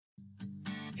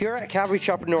Here at Calvary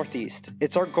Chapel Northeast,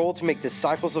 it's our goal to make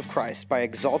disciples of Christ by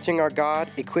exalting our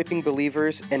God, equipping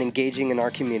believers, and engaging in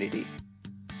our community.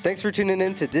 Thanks for tuning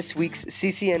in to this week's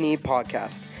CCNE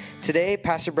podcast. Today,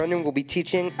 Pastor Brendan will be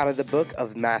teaching out of the book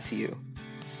of Matthew.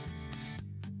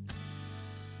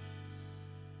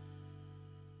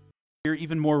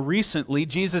 Even more recently,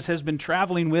 Jesus has been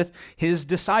traveling with his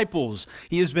disciples.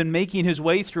 He has been making his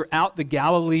way throughout the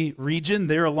Galilee region,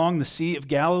 there along the Sea of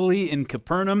Galilee in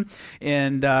Capernaum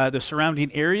and the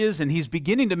surrounding areas, and he's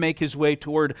beginning to make his way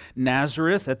toward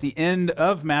Nazareth. At the end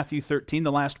of Matthew 13,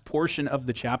 the last portion of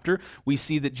the chapter, we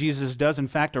see that Jesus does in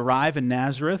fact arrive in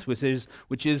Nazareth,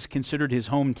 which is considered his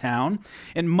hometown.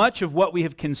 And much of what we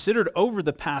have considered over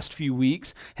the past few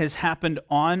weeks has happened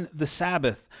on the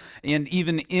Sabbath and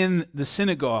even in the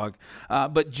synagogue.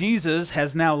 But Jesus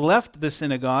has now left the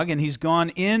synagogue and he's gone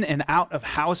in and out of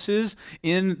houses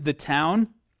in the town.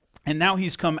 And now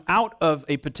he's come out of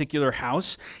a particular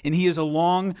house and he is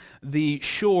along the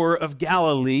shore of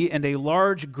Galilee, and a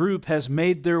large group has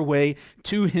made their way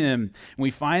to him. And we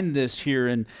find this here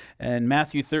in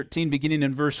Matthew 13, beginning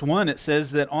in verse 1. It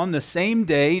says that on the same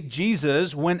day,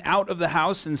 Jesus went out of the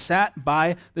house and sat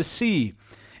by the sea.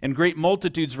 And great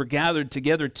multitudes were gathered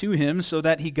together to him, so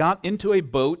that he got into a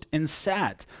boat and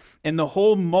sat. And the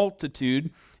whole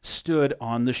multitude stood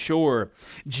on the shore.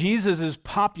 Jesus'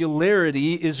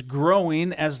 popularity is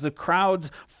growing as the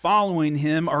crowds following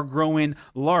him are growing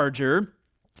larger.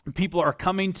 People are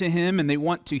coming to him and they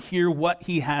want to hear what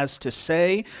he has to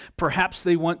say. Perhaps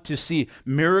they want to see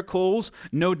miracles.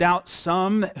 No doubt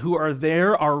some who are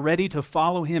there are ready to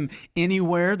follow him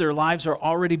anywhere. Their lives are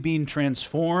already being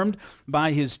transformed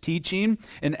by his teaching.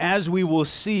 And as we will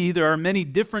see, there are many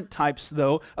different types,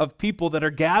 though, of people that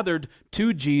are gathered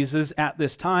to Jesus at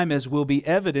this time, as will be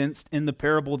evidenced in the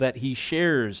parable that he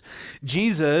shares.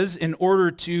 Jesus, in order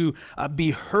to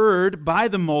be heard by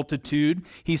the multitude,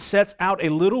 he sets out a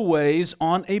little ways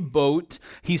on a boat.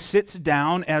 He sits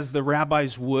down as the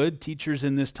rabbis would. Teachers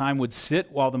in this time would sit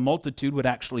while the multitude would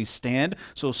actually stand,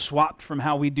 so swapped from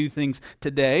how we do things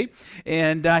today.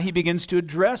 And he begins to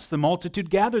address the multitude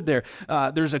gathered there.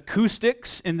 There's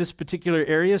acoustics in this particular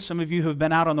area. Some of you have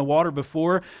been out on the water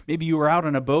before. Maybe you were out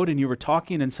on a boat and you were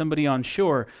talking and somebody on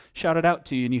shore shouted out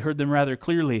to you and you heard them rather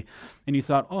clearly. And you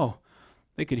thought, oh,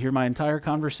 they could hear my entire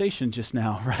conversation just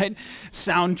now, right?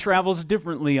 Sound travels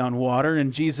differently on water,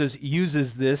 and Jesus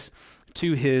uses this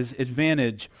to his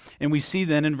advantage. And we see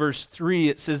then in verse 3,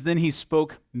 it says, "Then he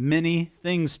spoke many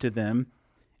things to them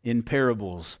in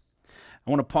parables."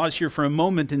 I want to pause here for a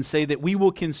moment and say that we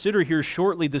will consider here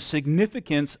shortly the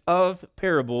significance of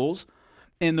parables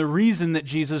and the reason that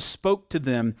Jesus spoke to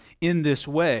them in this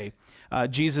way.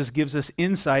 Jesus gives us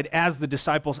insight as the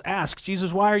disciples ask,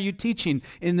 Jesus, why are you teaching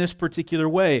in this particular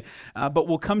way? But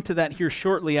we'll come to that here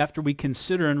shortly after we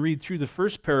consider and read through the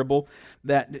first parable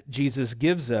that Jesus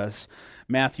gives us.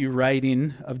 Matthew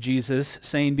writing of Jesus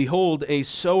saying, "Behold, a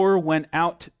sower went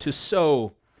out to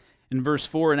sow." In verse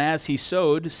 4, "And as he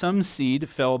sowed, some seed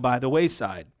fell by the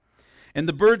wayside. And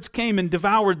the birds came and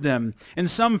devoured them. And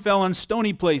some fell on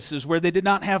stony places where they did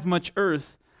not have much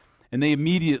earth. And they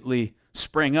immediately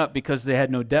sprang up because they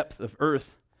had no depth of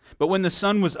earth. But when the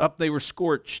sun was up, they were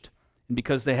scorched. And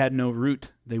because they had no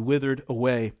root, they withered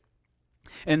away.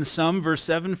 And some," verse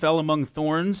 7, "fell among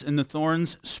thorns, and the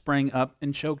thorns sprang up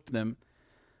and choked them.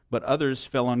 But others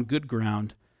fell on good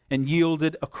ground and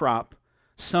yielded a crop,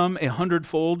 some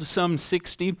 100-fold, some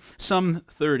 60, some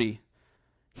 30.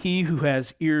 He who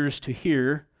has ears to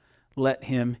hear, let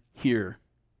him hear."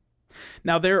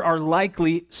 Now, there are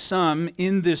likely some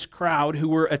in this crowd who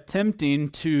were attempting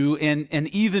to and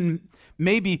even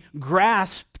maybe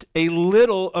grasped a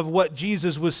little of what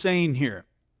Jesus was saying here.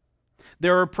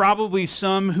 There are probably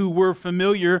some who were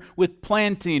familiar with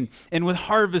planting and with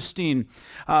harvesting,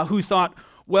 who thought,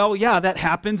 well, yeah, that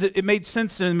happens. It made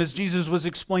sense to them as Jesus was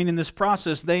explaining this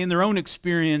process. They, in their own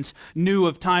experience, knew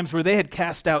of times where they had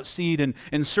cast out seed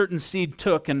and certain seed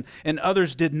took and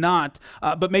others did not.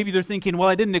 But maybe they're thinking, well,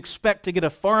 I didn't expect to get a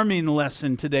farming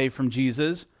lesson today from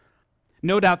Jesus.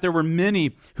 No doubt there were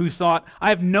many who thought, I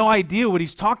have no idea what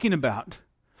he's talking about.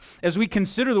 As we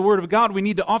consider the Word of God, we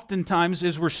need to oftentimes,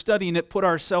 as we're studying it, put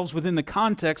ourselves within the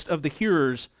context of the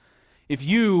hearers. If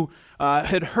you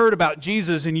had heard about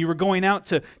Jesus and you were going out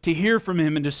to hear from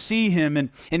him and to see him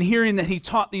and hearing that he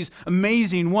taught these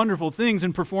amazing, wonderful things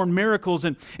and performed miracles,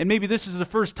 and maybe this is the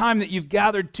first time that you've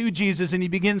gathered to Jesus and he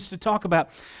begins to talk about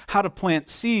how to plant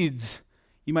seeds,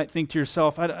 you might think to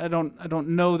yourself, I don't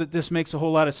know that this makes a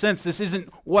whole lot of sense. This isn't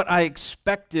what I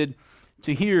expected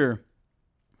to hear.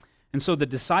 And so the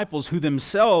disciples, who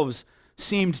themselves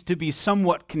seemed to be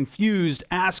somewhat confused,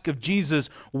 ask of Jesus,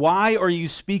 "Why are you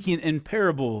speaking in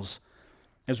parables?"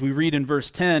 As we read in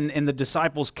verse 10, and the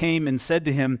disciples came and said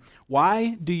to him,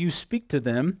 "Why do you speak to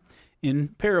them in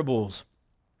parables?"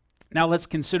 Now let's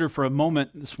consider for a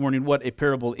moment this morning what a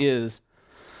parable is.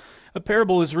 A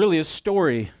parable is really a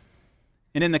story.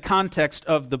 And in the context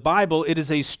of the Bible, it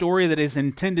is a story that is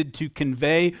intended to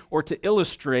convey or to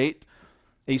illustrate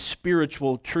a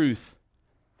spiritual truth.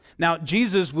 Now,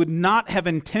 Jesus would not have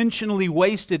intentionally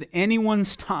wasted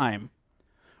anyone's time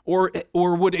or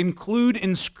would include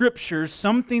in Scripture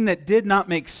something that did not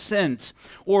make sense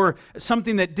or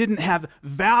something that didn't have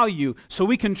value. So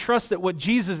we can trust that what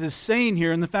Jesus is saying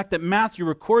here, and the fact that Matthew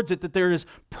records it, that there is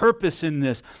purpose in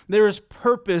this. There is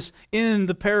purpose in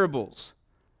the parables.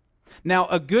 Now,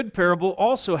 a good parable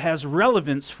also has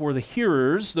relevance for the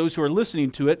hearers, those who are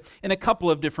listening to it, in a couple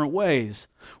of different ways.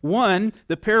 One,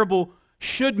 the parable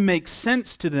should make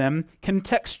sense to them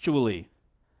contextually.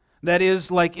 That is,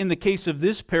 like in the case of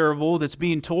this parable that's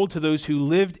being told to those who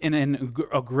lived in an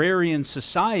agrarian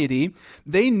society,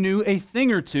 they knew a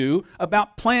thing or two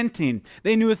about planting.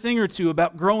 They knew a thing or two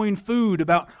about growing food,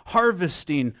 about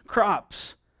harvesting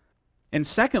crops. And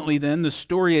secondly, then, the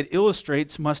story it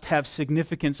illustrates must have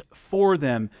significance for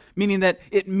them, meaning that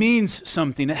it means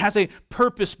something. It has a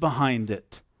purpose behind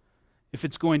it, if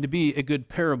it's going to be a good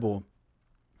parable.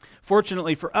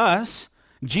 Fortunately for us,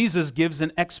 Jesus gives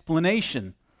an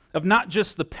explanation of not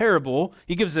just the parable.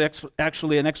 He gives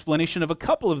actually an explanation of a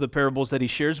couple of the parables that he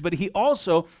shares, but he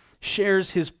also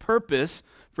shares his purpose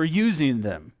for using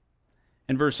them.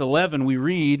 In verse 11, we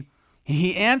read,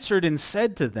 "He answered and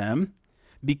said to them,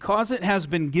 'Because it has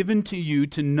been given to you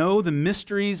to know the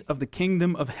mysteries of the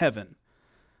kingdom of heaven,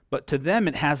 but to them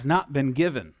it has not been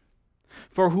given.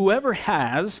 For whoever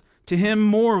has, to him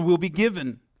more will be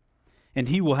given, and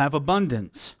he will have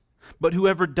abundance. But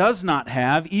whoever does not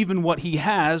have, even what he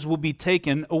has will be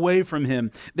taken away from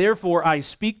him. Therefore I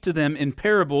speak to them in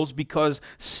parables, because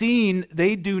seeing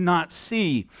they do not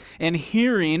see, and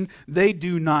hearing they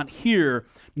do not hear,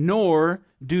 nor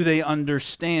do they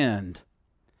understand.'"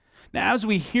 Now, as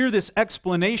we hear this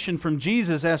explanation from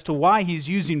Jesus as to why he's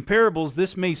using parables,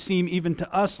 this may seem even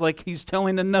to us like he's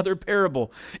telling another parable,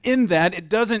 in that it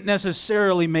doesn't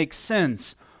necessarily make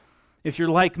sense. If you're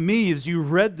like me, as you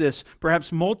read this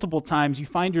perhaps multiple times, you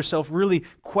find yourself really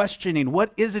questioning,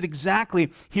 what is it exactly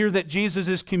here that Jesus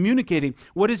is communicating?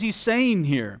 What is he saying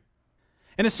here?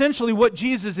 And essentially what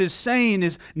Jesus is saying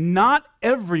is not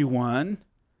everyone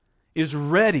is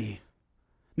ready.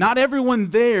 Not everyone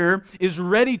there is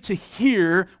ready to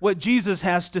hear what Jesus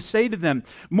has to say to them.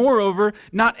 Moreover,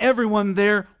 not everyone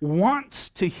there wants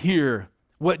to hear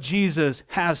what Jesus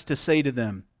has to say to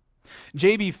them.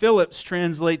 J.B. Phillips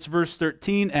translates verse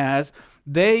 13 as,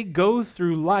 "They go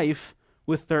through life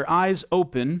with their eyes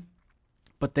open,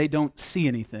 but they don't see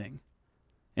anything."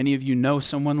 Any of you know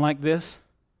someone like this?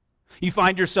 You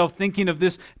find yourself thinking of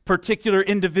this particular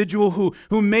individual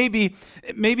who maybe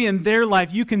in their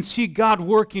life you can see God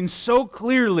working so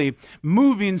clearly,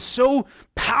 moving so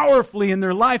powerfully in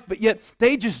their life, but yet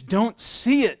they just don't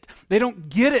see it. They don't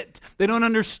get it. They don't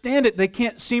understand it. They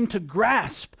can't seem to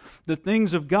grasp the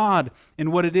things of God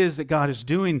and what it is that God is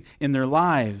doing in their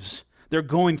lives. They're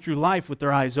going through life with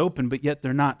their eyes open, but yet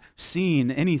they're not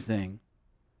seeing anything.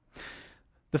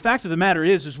 The fact of the matter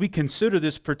is, as we consider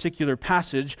this particular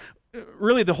passage,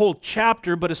 really the whole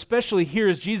chapter, but especially here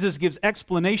as Jesus gives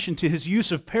explanation to his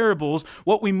use of parables,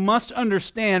 what we must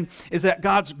understand is that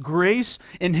God's grace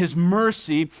and his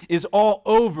mercy is all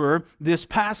over this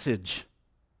passage.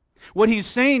 What he's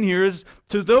saying here is,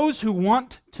 to those who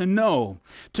want to know,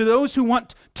 to those who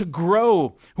want to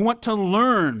grow, who want to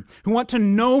learn, who want to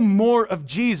know more of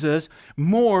Jesus,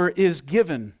 more is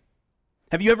given.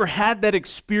 Have you ever had that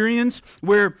experience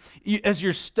where as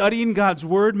you're studying God's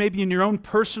Word, maybe in your own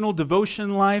personal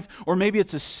devotion life, or maybe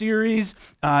it's a series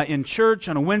in church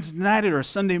on a Wednesday night or a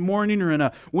Sunday morning or in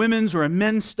a women's or a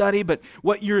men's study, but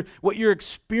what you're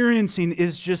experiencing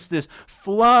is just this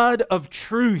flood of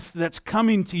truth that's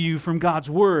coming to you from God's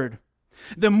Word.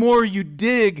 The more you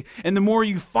dig and the more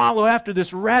you follow after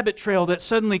this rabbit trail that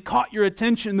suddenly caught your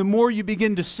attention, the more you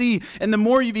begin to see, and the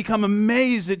more you become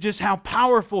amazed at just how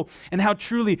powerful and how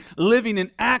truly living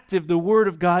and active the Word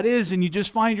of God is. And you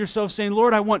just find yourself saying,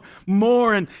 "Lord, I want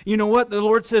more." And you know what? The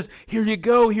Lord says, "Here you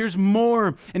go, here's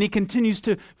more." And he continues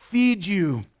to feed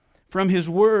you from his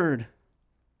Word.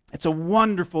 It's a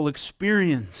wonderful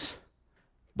experience,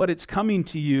 but it's coming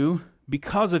to you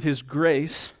because of his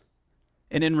grace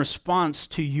and in response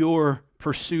to your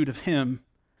pursuit of him.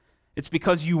 It's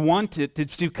because you want it.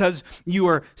 It's because you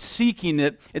are seeking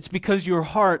it. It's because your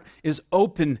heart is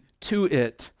open to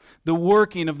it. The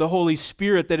working of the Holy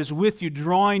Spirit that is with you,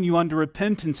 drawing you unto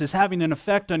repentance, is having an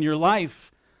effect on your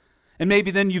life. And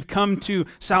maybe then you've come to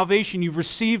salvation, you've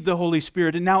received the Holy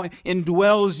Spirit, and now it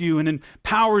indwells you and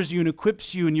empowers you and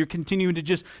equips you, and you're continuing to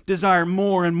just desire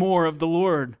more and more of the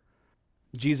Lord.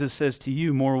 Jesus says to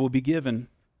you, more will be given.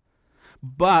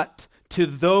 But to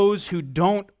those who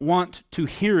don't want to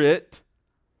hear it,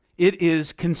 it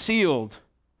is concealed.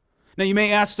 Now you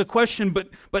may ask the question,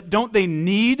 but don't they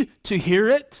need to hear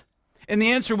it? And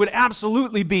the answer would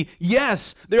absolutely be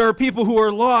yes. There are people who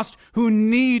are lost who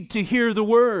need to hear the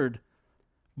word.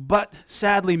 But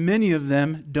sadly, many of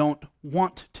them don't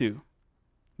want to.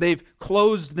 They've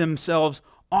closed themselves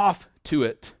off to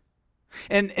it.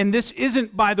 And this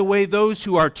isn't, by the way, those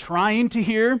who are trying to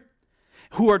hear,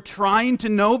 who are trying to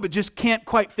know but just can't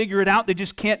quite figure it out. They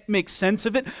just can't make sense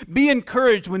of it. Be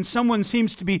encouraged when someone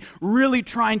seems to be really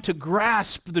trying to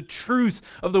grasp the truth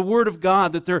of the Word of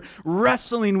God, that they're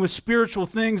wrestling with spiritual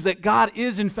things, that God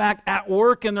is in fact at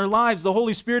work in their lives. The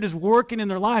Holy Spirit is working in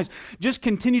their lives. Just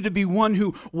continue to be one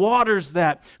who waters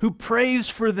that, who prays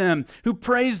for them, who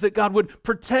prays that God would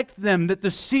protect them, that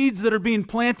the seeds that are being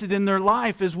planted in their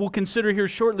life, as we'll consider here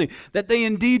shortly, that they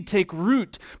indeed take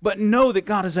root, but know that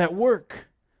God is at work.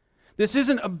 This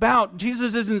isn't about,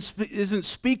 Jesus isn't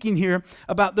speaking here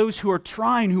about those who are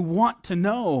trying, who want to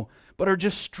know, but are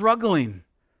just struggling.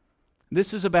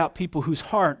 This is about people whose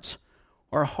hearts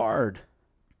are hard,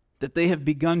 that they have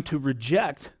begun to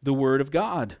reject the Word of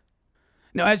God.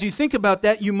 Now, as you think about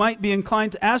that, you might be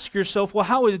inclined to ask yourself, well,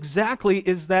 how exactly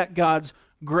is that God's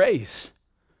grace?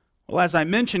 Well, as I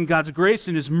mentioned, God's grace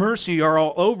and His mercy are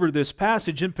all over this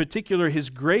passage. In particular,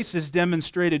 His grace is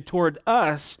demonstrated toward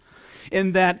us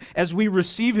in that as we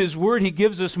receive His Word, He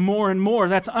gives us more and more.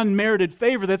 That's unmerited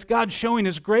favor. That's God showing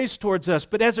His grace towards us.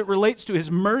 But as it relates to His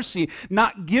mercy,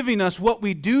 not giving us what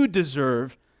we do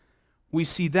deserve, we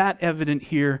see that evident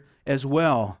here as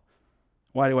well.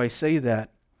 Why do I say that?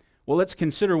 Well, let's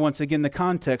consider once again the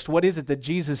context. What is it that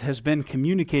Jesus has been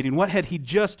communicating? What had He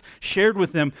just shared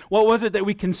with them? What was it that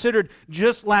we considered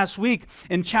just last week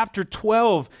in chapter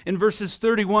 12 in verses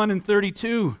 31 and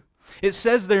 32? It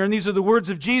says there, and these are the words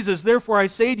of Jesus, "Therefore I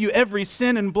say to you, every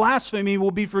sin and blasphemy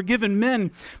will be forgiven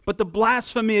men, but the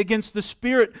blasphemy against the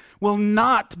Spirit will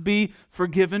not be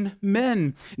forgiven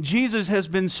men." Jesus has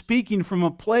been speaking from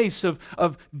a place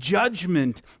of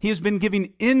judgment. He has been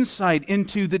giving insight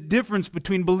into the difference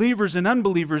between believers and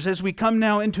unbelievers. As we come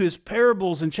now into His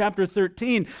parables in chapter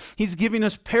 13, He's giving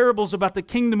us parables about the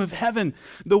kingdom of heaven,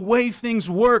 the way things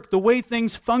work, the way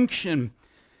things function.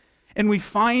 And we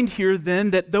find here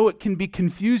then that though it can be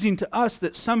confusing to us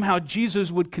that somehow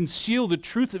Jesus would conceal the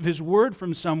truth of His Word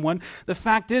from someone, the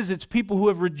fact is it's people who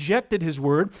have rejected His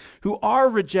Word, who are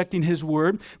rejecting His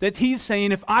Word, that He's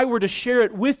saying, if I were to share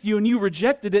it with you and you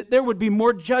rejected it, there would be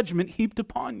more judgment heaped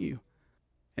upon you.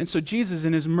 And so Jesus,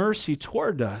 in His mercy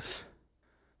toward us,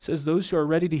 says those who are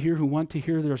ready to hear, who want to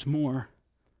hear, there's more.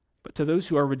 But to those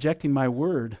who are rejecting my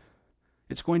Word,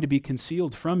 it's going to be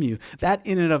concealed from you. That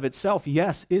in and of itself,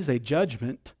 yes, is a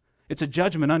judgment. It's a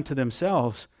judgment unto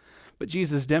themselves. But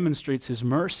Jesus demonstrates His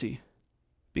mercy,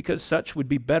 because such would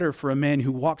be better for a man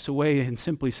who walks away and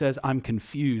simply says, I'm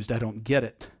confused, I don't get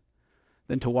it,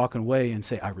 than to walk away and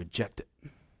say, I reject it.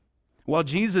 While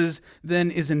Jesus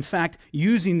then is in fact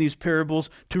using these parables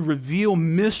to reveal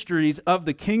mysteries of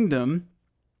the kingdom,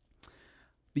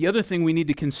 the other thing we need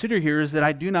to consider here is that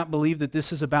I do not believe that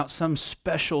this is about some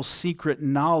special secret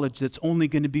knowledge that's only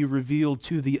going to be revealed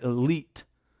to the elite.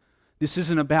 This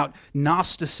isn't about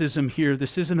Gnosticism here.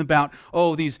 This isn't about,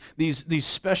 these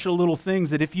special little things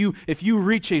that if you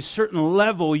reach a certain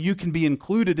level, you can be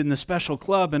included in the special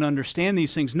club and understand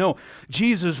these things. No,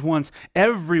 Jesus wants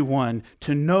everyone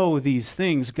to know these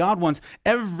things. God wants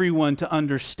everyone to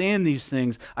understand these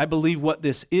things. I believe what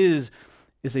this is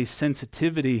a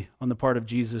sensitivity on the part of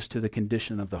Jesus to the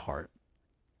condition of the heart.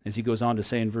 As He goes on to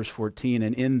say in verse 14,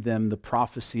 and in them the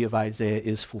prophecy of Isaiah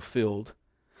is fulfilled.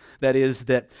 That is,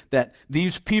 that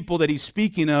these people that He's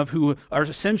speaking of who are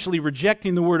essentially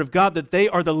rejecting the Word of God, that they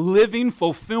are the living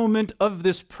fulfillment of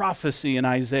this prophecy in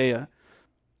Isaiah,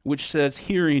 which says,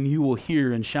 hearing you will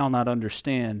hear and shall not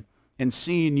understand, and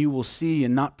seeing you will see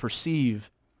and not perceive,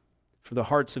 for the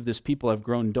hearts of this people have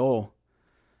grown dull.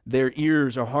 Their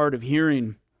ears are hard of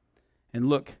hearing, and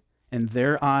look, and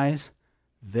their eyes,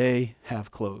 they have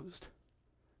closed.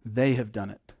 They have done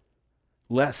it,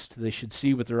 lest they should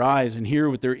see with their eyes and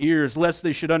hear with their ears, lest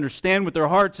they should understand with their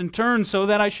hearts and turn so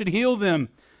that I should heal them.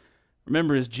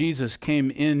 Remember, as Jesus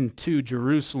came into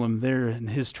Jerusalem there in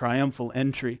His triumphal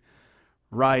entry,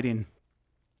 riding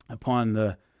upon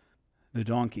the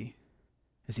donkey,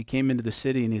 as he came into the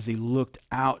city and as he looked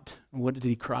out, what did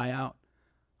he cry out?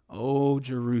 Oh,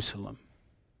 Jerusalem,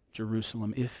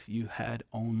 Jerusalem, if you had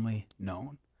only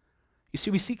known. You see,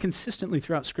 we see consistently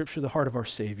throughout Scripture the heart of our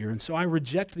Savior, and so I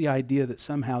reject the idea that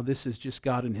somehow this is just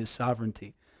God in his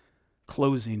sovereignty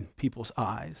closing people's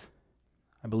eyes.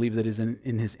 I believe that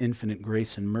in his infinite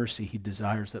grace and mercy, he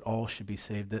desires that all should be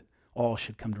saved, that all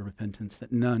should come to repentance,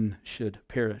 that none should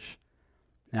perish.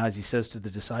 Now, as he says to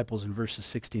the disciples in verses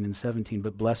 16 and 17,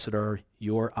 but blessed are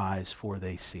your eyes, for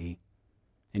they see,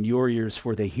 and your ears,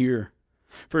 for they hear.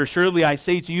 For assuredly I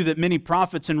say to you that many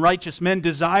prophets and righteous men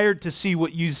desired to see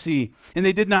what you see, and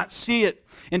they did not see it,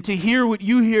 and to hear what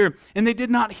you hear, and they did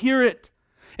not hear it.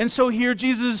 And so here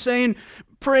Jesus is saying,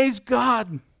 praise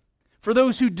God for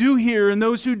those who do hear and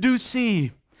those who do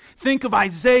see. Think of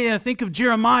Isaiah, think of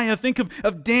Jeremiah, think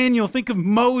of Daniel, think of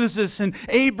Moses and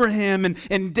Abraham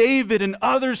and David and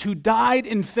others who died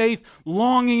in faith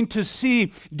longing to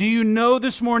see. Do you know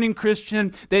this morning,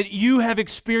 Christian, that you have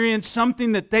experienced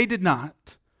something that they did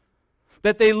not?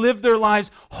 That they lived their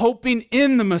lives hoping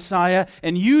in the Messiah,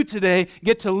 and you today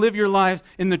get to live your lives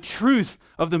in the truth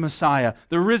of the Messiah,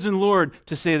 the risen Lord,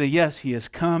 to say that yes, he has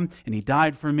come and he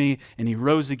died for me and he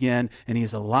rose again and he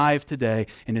is alive today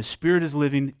and his Spirit is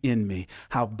living in me.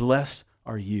 How blessed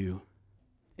are you?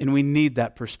 And we need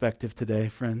that perspective today,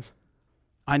 friends.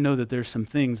 I know that there's some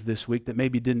things this week that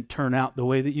maybe didn't turn out the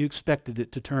way that you expected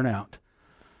it to turn out.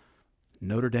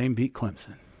 Notre Dame beat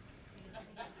Clemson.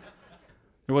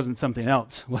 There wasn't something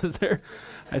else, was there?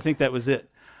 I think that was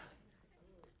it.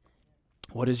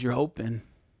 What is your hope in?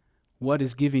 What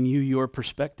is giving you your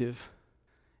perspective?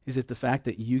 Is it the fact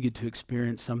that you get to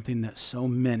experience something that so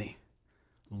many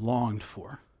longed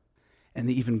for? And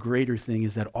the even greater thing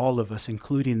is that all of us,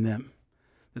 including them,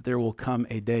 that there will come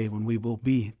a day when we will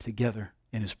be together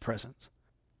in his presence.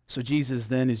 So Jesus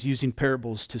then is using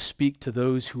parables to speak to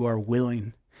those who are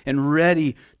willing and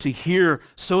ready to hear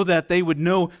so that they would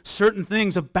know certain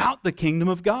things about the kingdom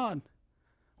of God.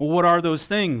 Well, what are those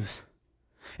things?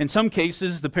 In some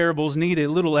cases, the parables need a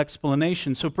little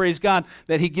explanation, so praise God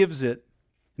that he gives it.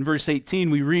 In verse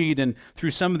 18 we read, and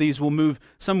through some of these we'll move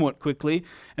somewhat quickly.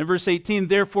 In verse 18,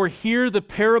 therefore hear the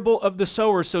parable of the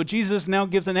sower. So Jesus now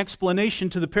gives an explanation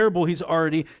to the parable he's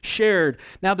already shared.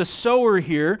 Now the sower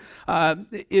here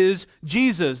is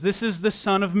Jesus. This is the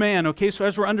Son of Man. Okay, so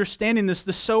as we're understanding this,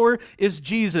 the sower is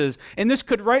Jesus. And this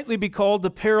could rightly be called the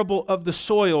parable of the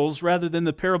soils rather than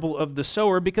the parable of the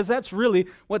sower, because that's really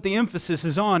what the emphasis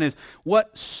is on, is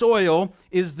what soil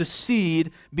is the seed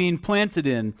being planted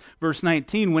in. Verse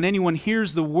 19, when anyone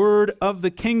hears the word of the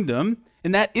kingdom,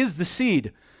 and that is the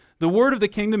seed. The word of the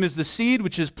kingdom is the seed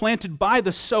which is planted by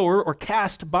the sower, or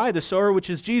cast by the sower, which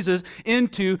is Jesus,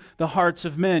 into the hearts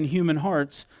of men, human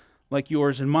hearts like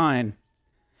yours and mine.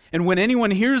 And when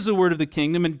anyone hears the word of the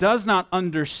kingdom and does not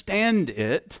understand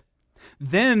it,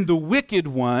 then the wicked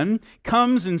one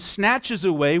comes and snatches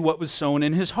away what was sown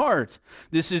in his heart.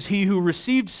 This is he who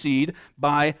received seed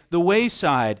by the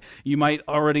wayside. You might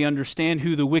already understand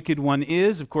who the wicked one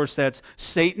is. Of course, that's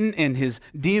Satan and his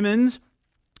demons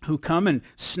who come and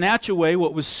snatch away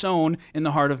what was sown in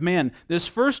the heart of man. This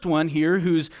first one here,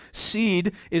 whose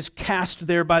seed is cast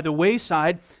there by the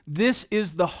wayside, this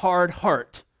is the hard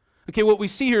heart. Okay, what we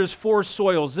see here is 4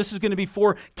 soils. This is going to be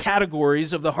 4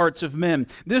 categories of the hearts of men.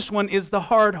 This one is the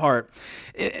hard heart.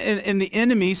 And the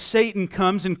enemy, Satan,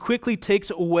 comes and quickly takes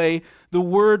away the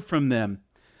word from them.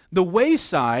 The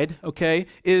wayside, okay,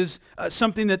 is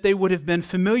something that they would have been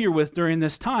familiar with during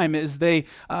this time, as they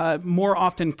more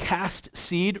often cast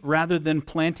seed rather than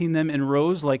planting them in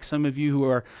rows, like some of you who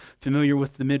are familiar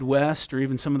with the Midwest or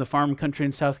even some of the farm country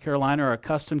in South Carolina are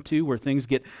accustomed to, where things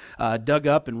get dug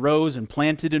up in rows and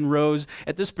planted in rows.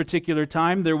 At this particular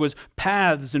time, there was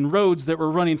paths and roads that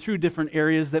were running through different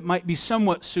areas that might be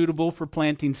somewhat suitable for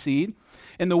planting seed.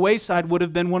 And the wayside would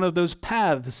have been one of those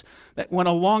paths that went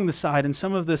along the side, and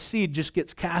some of the seed just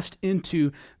gets cast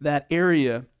into that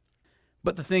area.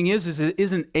 But the thing is it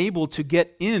isn't able to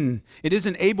get in. It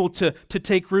isn't able to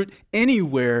take root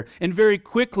anywhere. And very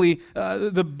quickly,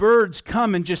 the birds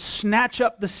come and just snatch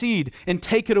up the seed and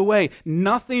take it away.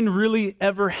 Nothing really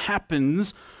ever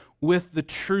happens with the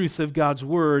truth of God's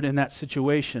word in that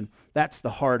situation. That's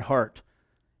the hard heart.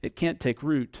 It can't take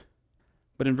root.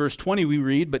 But in verse 20 we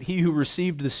read, but he who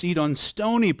received the seed on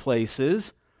stony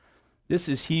places, this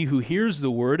is he who hears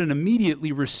the word and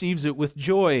immediately receives it with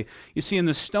joy. You see, in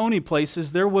the stony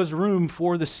places, there was room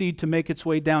for the seed to make its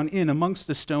way down in amongst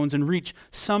the stones and reach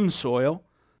some soil.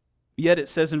 Yet it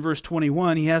says in verse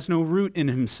 21, he has no root in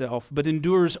himself, but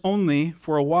endures only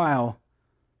for a while.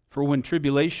 For when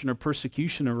tribulation or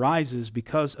persecution arises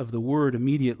because of the word,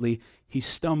 immediately he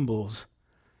stumbles.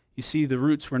 You see, the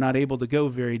roots were not able to go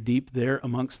very deep there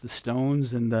amongst the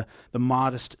stones and the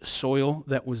modest soil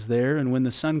that was there. And when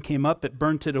the sun came up, it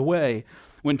burnt it away.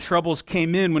 When troubles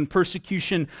came in, when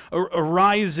persecution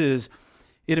arises,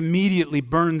 it immediately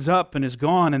burns up and is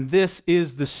gone. And this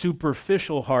is the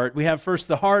superficial heart. We have first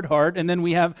the hard heart, and then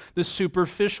we have the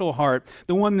superficial heart,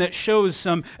 the one that shows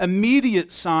some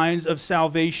immediate signs of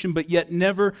salvation, but yet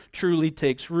never truly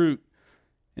takes root.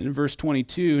 And in verse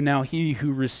 22, now he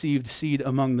who received seed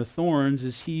among the thorns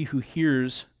is he who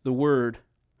hears the word.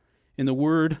 And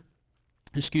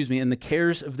the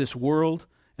cares of this world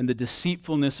and the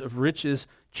deceitfulness of riches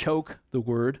choke the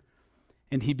word,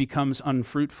 and he becomes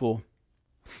unfruitful.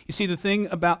 You see, the thing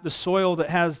about the soil that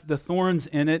has the thorns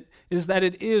in it is that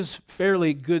it is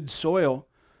fairly good soil,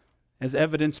 as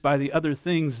evidenced by the other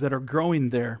things that are growing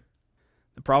there.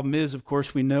 The problem is, of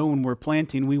course, we know when we're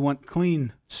planting, we want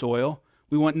clean soil.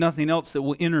 We want nothing else that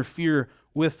will interfere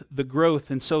with the growth.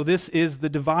 And so this is the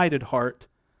divided heart.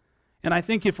 And I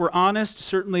think if we're honest,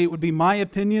 certainly it would be my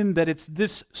opinion that it's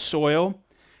this soil,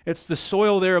 it's the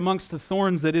soil there amongst the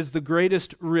thorns that is the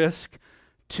greatest risk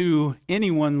to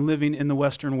anyone living in the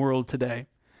Western world today.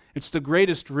 It's the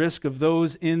greatest risk of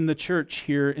those in the church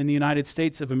here in the United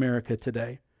States of America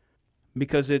today,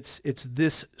 because it's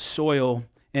this soil,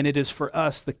 and it is for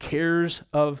us the cares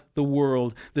of the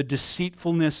world, the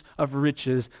deceitfulness of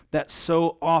riches that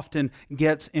so often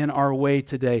gets in our way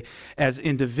today as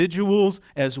individuals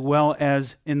as well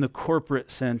as in the corporate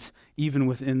sense, even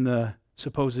within the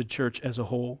supposed church as a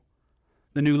whole.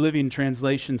 The New Living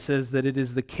Translation says that it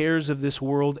is the cares of this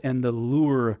world and the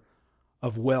lure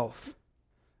of wealth.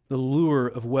 The lure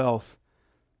of wealth.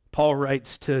 Paul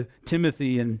writes to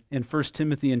Timothy in 1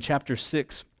 Timothy in chapter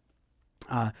 6,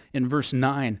 in verse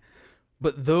 9,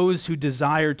 but those who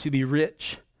desire to be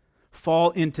rich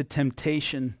fall into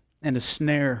temptation and a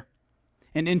snare,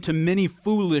 and into many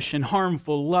foolish and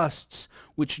harmful lusts,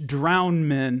 which drown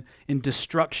men in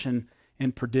destruction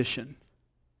and perdition.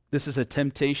 This is a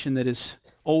temptation that is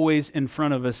always in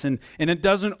front of us, and it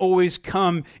doesn't always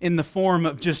come in the form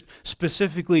of just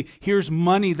specifically, here's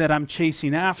money that I'm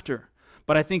chasing after.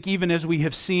 But I think even as we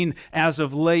have seen as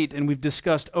of late, and we've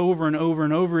discussed over and over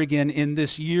and over again in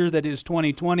this year that is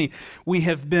 2020, we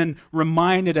have been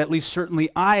reminded, at least certainly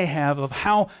I have, of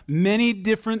how many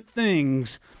different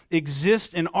things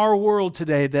exist in our world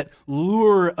today that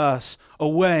lure us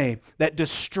away, that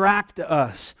distract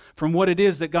us from what it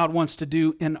is that God wants to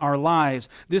do in our lives.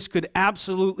 This could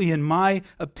absolutely, in my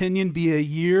opinion, be a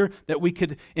year that we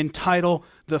could entitle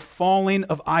the falling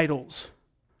of idols,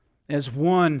 as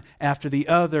one after the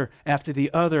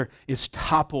other is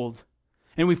toppled.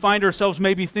 And we find ourselves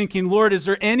maybe thinking, Lord, is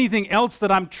there anything else that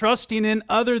I'm trusting in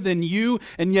other than you?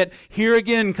 And yet here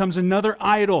again comes another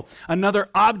idol, another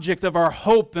object of our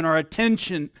hope and our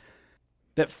attention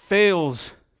that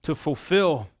fails to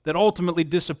fulfill, that ultimately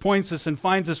disappoints us and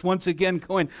finds us once again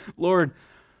going, Lord,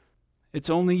 it's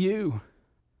only you.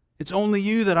 It's only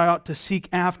you that I ought to seek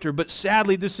after. But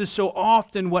sadly, this is so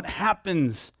often what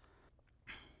happens.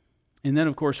 And then,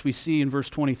 of course, we see in verse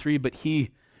 23, but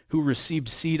he who received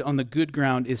seed on the good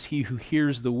ground is he who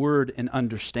hears the word and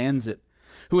understands it,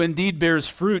 who indeed bears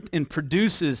fruit and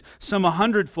produces some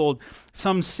 100-fold,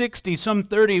 some 60, some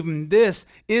 30. This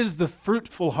is the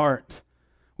fruitful heart.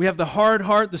 We have the hard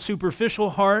heart, the superficial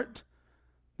heart,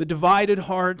 the divided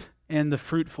heart, and the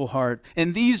fruitful heart.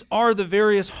 And these are the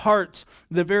various hearts,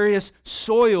 the various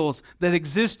soils that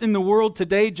exist in the world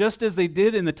today, just as they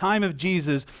did in the time of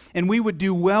Jesus. And we would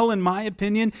do well, in my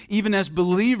opinion, even as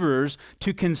believers,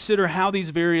 to consider how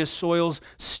these various soils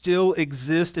still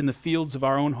exist in the fields of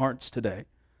our own hearts today.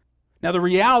 Now, the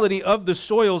reality of the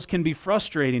soils can be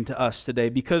frustrating to us today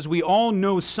because we all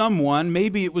know someone,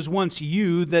 maybe it was once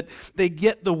you, that they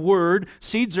get the word,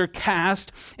 seeds are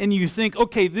cast, and you think,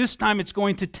 okay, this time it's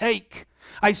going to take.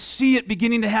 I see it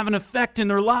beginning to have an effect in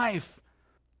their life.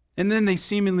 And then they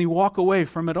seemingly walk away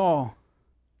from it all.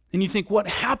 And you think, what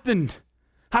happened?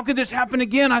 How could this happen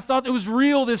again? I thought it was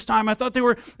real this time. I thought they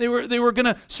were going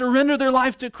to surrender their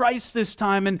life to Christ this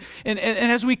time. And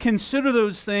as we consider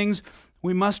those things,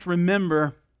 we must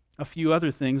remember a few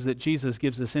other things that Jesus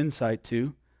gives us insight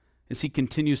to. As he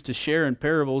continues to share in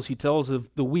parables, he tells of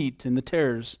the wheat and the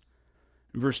tares.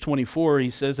 In verse 24, he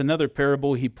says, another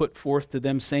parable he put forth to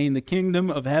them, saying, the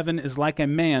kingdom of heaven is like a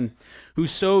man who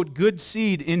sowed good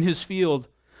seed in his field.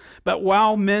 But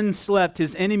while men slept,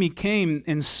 his enemy came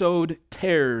and sowed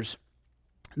tares.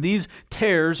 These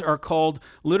tares are called,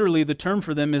 literally the term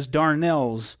for them is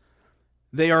darnels.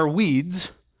 They are weeds,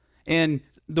 and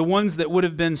the ones that would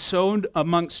have been sown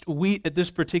amongst wheat at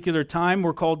this particular time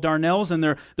were called darnels, and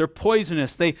they're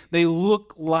poisonous. They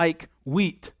look like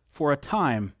wheat for a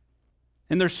time.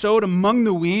 And they're sowed among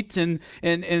the wheat, and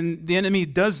the enemy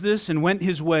does this and went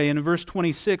his way. And in verse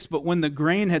 26, but when the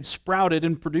grain had sprouted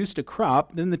and produced a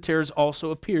crop, then the tares also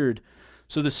appeared.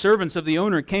 So the servants of the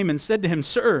owner came and said to him,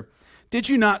 Sir, did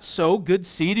you not sow good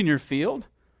seed in your field?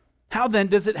 How then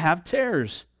does it have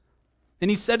tares?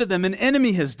 And he said to them, An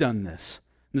enemy has done this.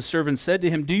 And the servants said to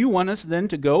him, Do you want us then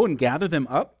to go and gather them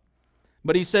up?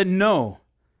 But he said, No,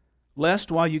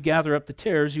 lest while you gather up the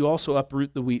tares, you also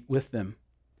uproot the wheat with them.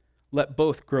 Let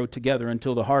both grow together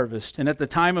until the harvest. And at the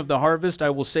time of the harvest, I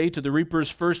will say to the reapers,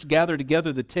 First gather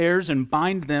together the tares and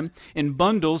bind them in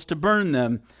bundles to burn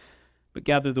them, but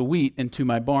gather the wheat into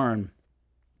my barn.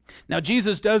 Now,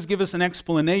 Jesus does give us an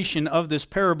explanation of this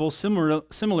parable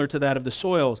similar to that of the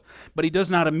soils, but he does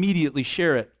not immediately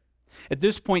share it. At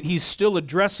this point, he's still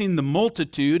addressing the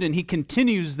multitude, and he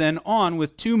continues then on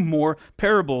with two more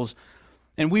parables.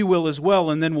 And we will as well,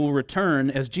 and then we'll return,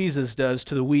 as Jesus does,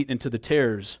 to the wheat and to the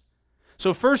tares.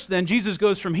 So first then, Jesus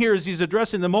goes from here as he's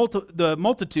addressing the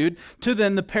multitude to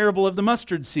then the parable of the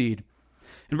mustard seed.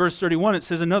 In verse 31, it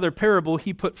says, Another parable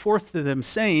he put forth to them,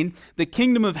 saying, The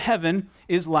kingdom of heaven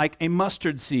is like a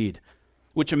mustard seed,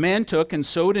 which a man took and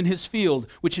sowed in his field,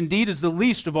 which indeed is the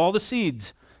least of all the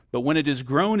seeds. But when it is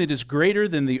grown, it is greater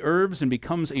than the herbs and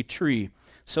becomes a tree,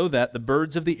 so that the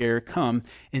birds of the air come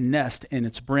and nest in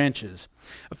its branches.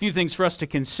 A few things for us to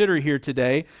consider here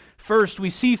today. First, we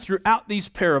see throughout these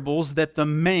parables that the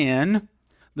man,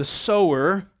 the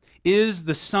sower, is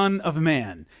the Son of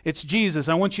Man. It's Jesus.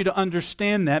 I want you to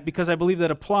understand that because I believe that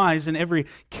applies in every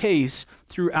case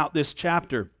throughout this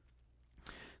chapter.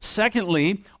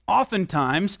 Secondly,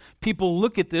 oftentimes people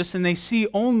look at this and they see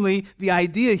only the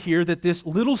idea here that this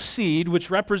little seed,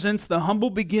 which represents the humble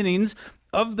beginnings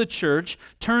of the church,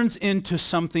 turns into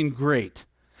something great.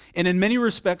 And in many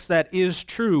respects, that is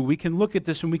true. We can look at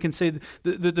this and we can say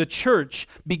the church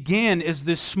began as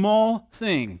this small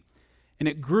thing, and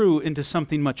it grew into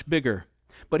something much bigger.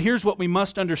 But here's what we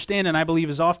must understand, and I believe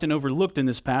is often overlooked in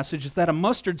this passage, is that a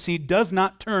mustard seed does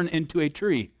not turn into a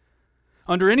tree.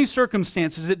 Under any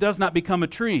circumstances, it does not become a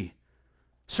tree.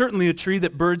 Certainly a tree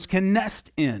that birds can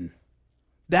nest in.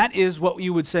 That is what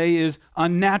you would say is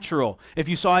unnatural. If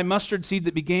you saw a mustard seed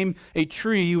that became a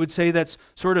tree, you would say that's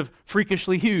sort of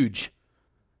freakishly huge.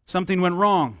 Something went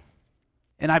wrong.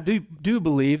 And I do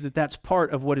believe that that's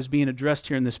part of what is being addressed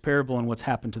here in this parable and what's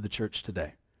happened to the church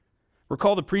today.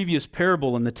 Recall the previous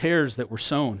parable and the tares that were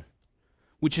sown,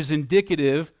 which is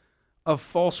indicative of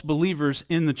false believers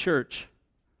in the church.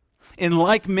 In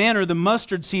like manner, the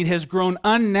mustard seed has grown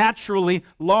unnaturally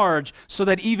large so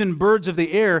that even birds of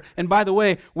the air, and by the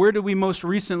way, where did we most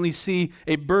recently see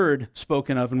a bird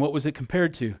spoken of, and what was it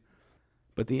compared to?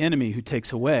 But the enemy who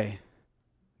takes away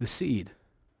the seed.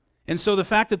 And so the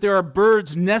fact that there are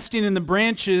birds nesting in the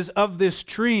branches of this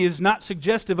tree is not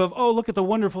suggestive of, oh, look at the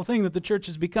wonderful thing that the church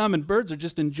has become, and birds are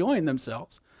just enjoying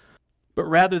themselves. But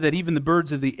rather that even the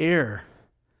birds of the air,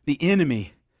 the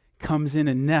enemy, comes in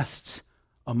and nests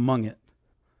among it.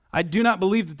 I do not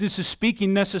believe that this is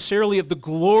speaking necessarily of the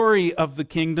glory of the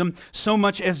kingdom so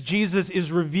much as Jesus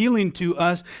is revealing to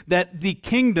us that the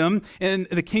kingdom and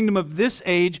the kingdom of this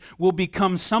age will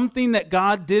become something that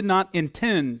God did not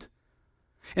intend.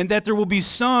 And that there will be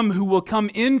some who will come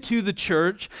into the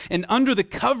church and under the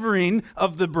covering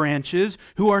of the branches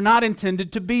who are not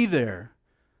intended to be there.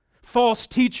 False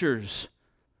teachers.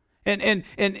 And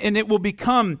it will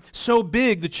become so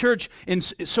big, the church,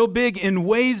 so big in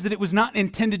ways that it was not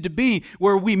intended to be,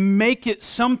 where we make it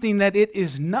something that it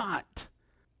is not.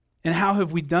 And how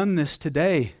have we done this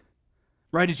today?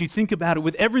 Right, as you think about it,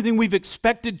 with everything we've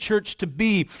expected church to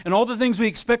be, and all the things we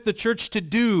expect the church to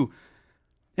do,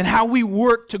 and how we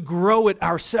work to grow it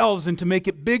ourselves and to make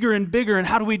it bigger and bigger. And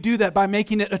how do we do that? By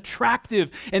making it attractive,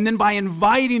 and then by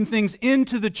inviting things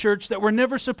into the church that were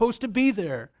never supposed to be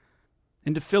there,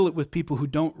 and to fill it with people who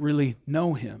don't really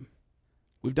know him.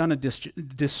 We've done a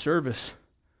disservice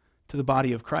to the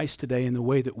body of Christ today in the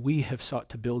way that we have sought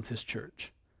to build his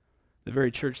church. The very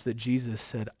church that Jesus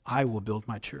said, I will build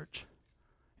my church,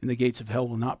 and the gates of hell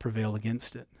will not prevail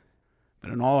against it. But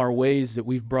in all our ways that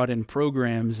we've brought in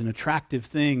programs and attractive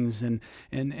things and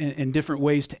different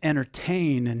ways to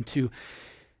entertain and to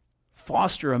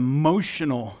foster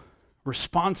emotional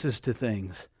responses to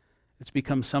things, it's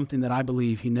become something that I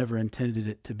believe he never intended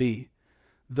it to be,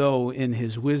 though in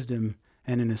his wisdom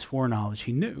and in his foreknowledge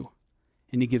he knew,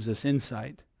 and he gives us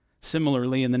insight.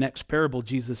 Similarly, in the next parable,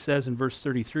 Jesus says in verse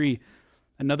 33,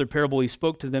 another parable he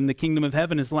spoke to them, the kingdom of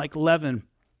heaven is like leaven,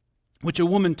 which a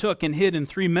woman took and hid in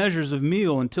 3 measures of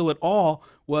meal until it all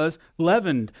was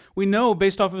leavened. We know,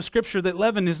 based off of Scripture, that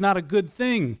leaven is not a good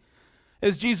thing.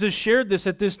 As Jesus shared this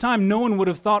at this time, no one would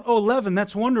have thought, oh, leaven,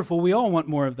 that's wonderful. We all want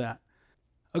more of that.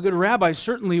 A good rabbi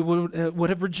certainly would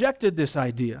have rejected this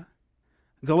idea.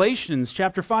 Galatians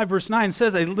chapter 5, verse 9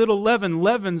 says, a little leaven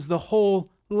leavens the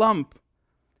whole lump.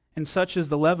 And such is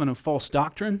the leaven of false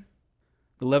doctrine,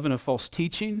 the leaven of false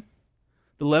teaching,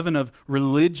 the leaven of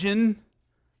religion,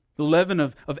 the leaven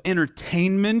of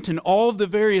entertainment, and all of the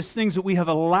various things that we have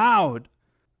allowed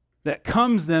that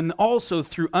comes then also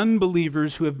through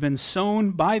unbelievers who have been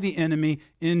sown by the enemy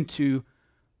into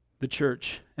the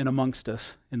church and amongst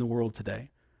us in the world today.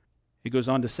 It goes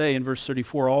on to say in verse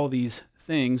 34, all these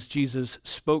things Jesus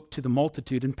spoke to the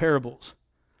multitude in parables.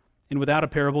 And without a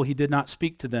parable he did not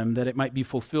speak to them, that it might be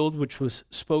fulfilled which was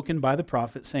spoken by the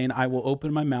prophet, saying, I will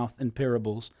open my mouth in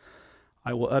parables.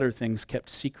 I will utter things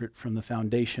kept secret from the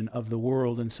foundation of the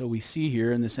world. And so we see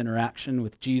here in this interaction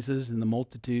with Jesus and the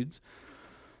multitudes,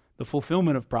 the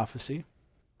fulfillment of prophecy.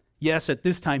 Yes, at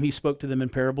this time he spoke to them in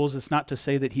parables. It's not to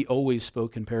say that he always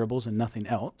spoke in parables and nothing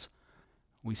else.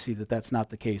 We see that that's not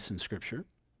the case in Scripture.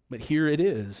 But here it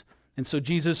is. And so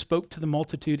Jesus spoke to the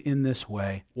multitude in this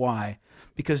way. Why?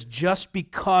 Because just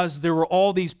because there were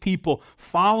all these people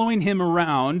following him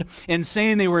around and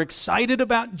saying they were excited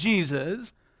about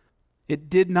Jesus, it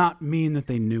did not mean that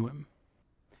they knew him.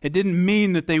 It didn't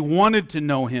mean that they wanted to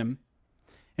know him.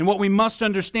 And what we must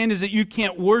understand is that you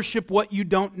can't worship what you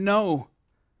don't know.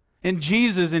 And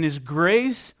Jesus, in his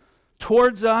grace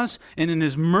towards us and in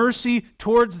his mercy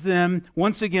towards them,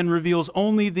 once again reveals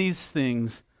only these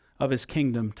things of his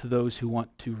kingdom to those who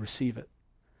want to receive it.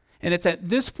 And it's at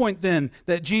this point then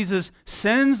that Jesus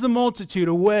sends the multitude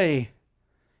away,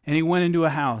 and he went into a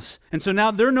house. And so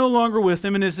now they're no longer with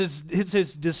him, and it's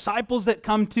his disciples that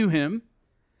come to him,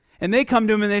 and they come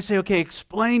to him and they say, okay,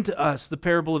 explain to us the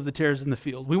parable of the tares in the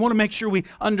field. We want to make sure we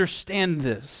understand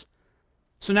this.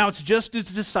 So now it's just his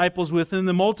disciples with him.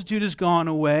 The multitude has gone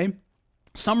away.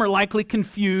 Some are likely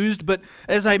confused, but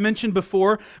as I mentioned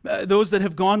before, those that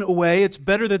have gone away, it's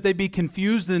better that they be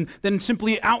confused than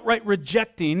simply outright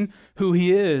rejecting who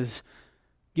he is,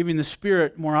 giving the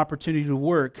Spirit more opportunity to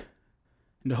work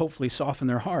and to hopefully soften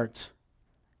their hearts.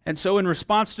 And so in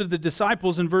response to the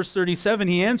disciples in verse 37,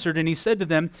 he answered and he said to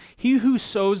them, he who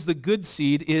sows the good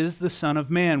seed is the Son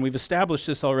of Man. We've established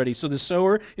this already. So the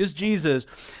sower is Jesus.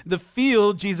 The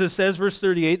field, Jesus says, verse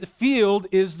 38, the field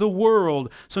is the world.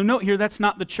 So note here, that's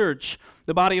not the church.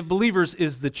 The body of believers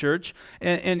is the church.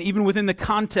 And even within the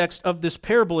context of this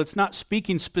parable, it's not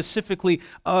speaking specifically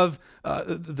of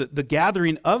the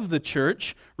gathering of the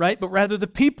church, right? But rather the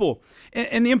people.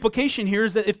 And the implication here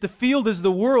is that if the field is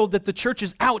the world, that the church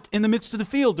is out in the midst of the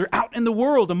field. They're out in the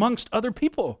world amongst other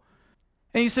people.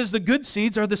 And he says the good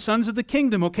seeds are the sons of the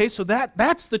kingdom. Okay, so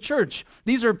that's the church.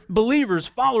 These are believers,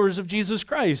 followers of Jesus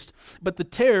Christ. But the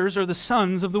tares are the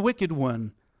sons of the wicked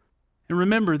one. And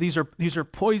remember, these are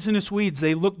poisonous weeds.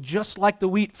 They look just like the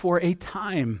wheat for a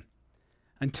time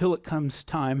until it comes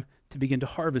time to begin to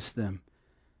harvest them.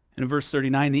 And in verse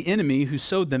 39, the enemy who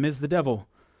sowed them is the devil,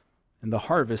 and the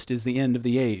harvest is the end of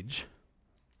the age.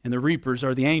 And the reapers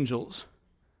are the angels.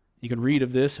 You can read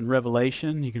of this in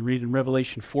Revelation. You can read in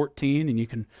Revelation 14,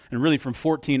 and really from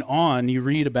 14 on, you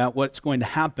read about what's going to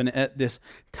happen at this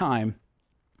time.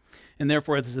 And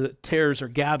therefore, as the tares are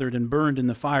gathered and burned in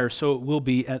the fire, so it will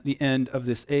be at the end of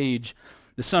this age.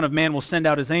 The Son of Man will send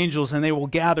out his angels, and they will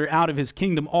gather out of his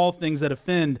kingdom all things that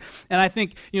offend. And I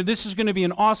think, this is going to be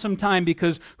an awesome time,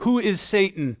 because who is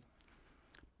Satan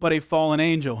but a fallen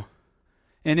angel?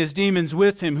 And his demons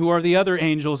with him, who are the other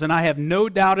angels. And I have no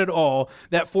doubt at all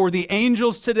that for the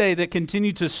angels today that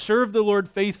continue to serve the Lord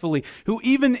faithfully, who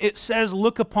even, it says,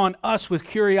 look upon us with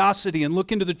curiosity and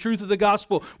look into the truth of the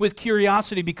gospel with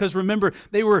curiosity, because remember,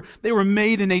 they were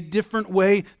made in a different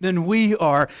way than we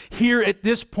are. Here at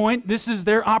this point, this is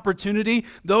their opportunity.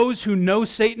 Those who know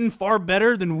Satan far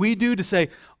better than we do to say,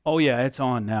 oh yeah, it's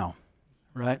on now,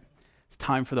 right? It's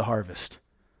time for the harvest.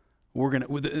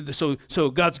 So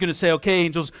God's going to say, okay,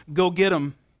 angels, go get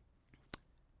them.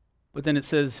 But then it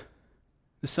says,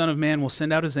 the Son of Man will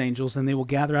send out his angels, and they will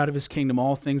gather out of his kingdom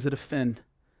all things that offend,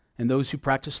 and those who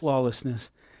practice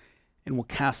lawlessness, and will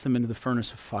cast them into the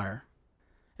furnace of fire.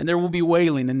 And there will be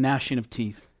wailing and gnashing of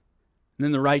teeth. And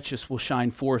then the righteous will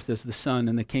shine forth as the sun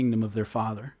in the kingdom of their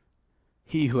Father.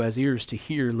 He who has ears to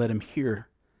hear, let him hear.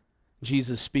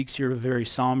 Jesus speaks here of a very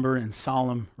somber and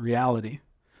solemn reality,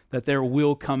 that there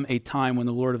will come a time when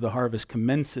the Lord of the harvest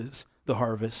commences the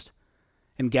harvest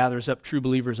and gathers up true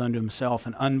believers unto himself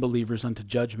and unbelievers unto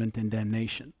judgment and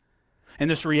damnation. And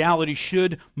this reality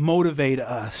should motivate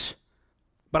us.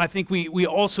 But I think we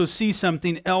also see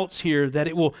something else here, that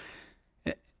it will,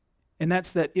 and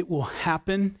that's that it will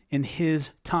happen in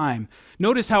his time.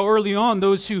 Notice how early on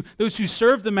those who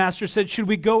served the master said, should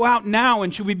we go out now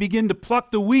and should we begin to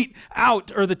pluck the wheat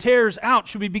out or the tares out?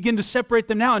 Should we begin to separate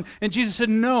them now? And Jesus said,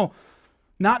 no,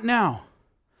 not now.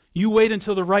 You wait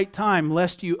until the right time,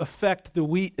 lest you affect the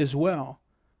wheat as well.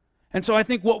 And so I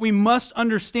think what we must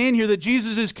understand here that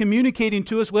Jesus is communicating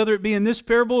to us, whether it be in this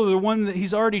parable or the one that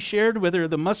he's already shared, whether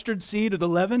the mustard seed or the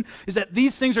leaven, is that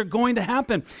these things are going to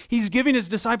happen. He's giving his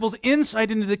disciples insight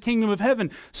into the kingdom of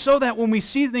heaven so that when we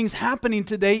see things happening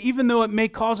today, even though it may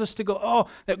cause us to go, oh,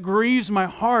 that grieves my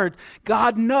heart,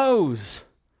 God knows.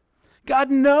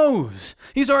 God knows.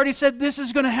 He's already said this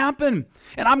is going to happen,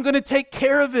 and I'm going to take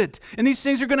care of it, and these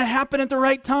things are going to happen at the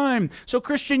right time. So,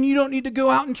 Christian, you don't need to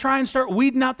go out and try and start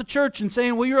weeding out the church and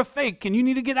saying, well, you're a fake, and you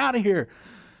need to get out of here.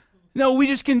 No, we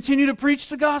just continue to preach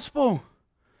the gospel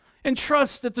and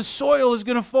trust that the soil is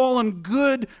going to fall on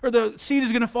good, or the seed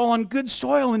is going to fall on good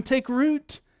soil and take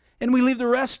root, and we leave the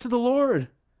rest to the Lord.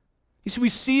 You see, we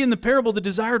see in the parable the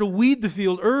desire to weed the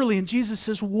field early, and Jesus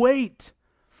says, wait.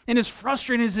 And as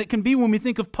frustrating as it can be when we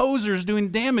think of posers doing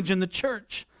damage in the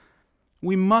church,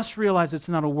 we must realize it's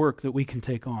not a work that we can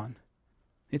take on.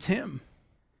 It's him.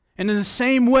 And in the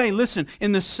same way, listen,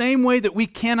 in the same way that we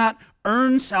cannot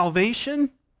earn salvation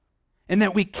and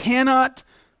that we cannot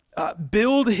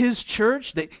build his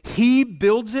church, that he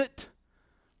builds it,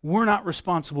 we're not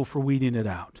responsible for weeding it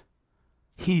out.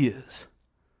 He is.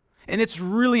 And it's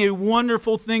really a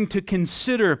wonderful thing to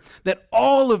consider that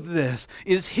all of this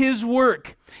is his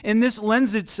work. And this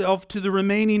lends itself to the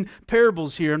remaining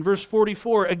parables here. In verse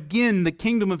 44, again, the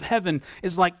kingdom of heaven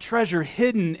is like treasure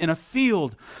hidden in a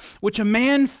field, which a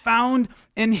man found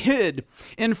and hid.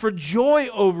 And for joy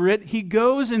over it, he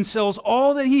goes and sells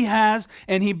all that he has,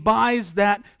 and he buys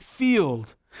that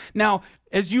field. Now,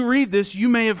 as you read this, you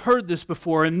may have heard this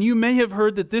before, and you may have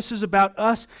heard that this is about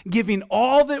us giving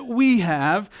all that we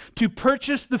have to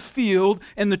purchase the field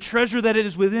and the treasure that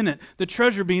is within it. The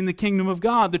treasure being the kingdom of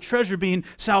God, the treasure being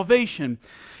salvation,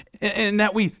 and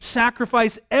that we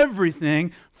sacrifice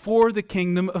everything for the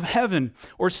kingdom of heaven.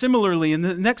 Or similarly, in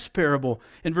the next parable,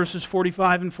 in verses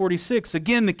 45 and 46,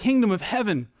 again, the kingdom of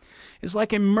heaven is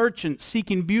like a merchant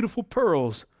seeking beautiful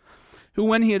pearls, who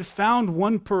when he had found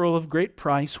one pearl of great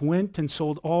price, went and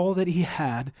sold all that he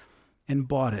had and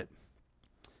bought it.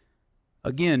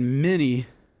 Again, many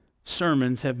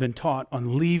sermons have been taught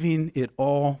on leaving it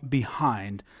all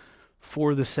behind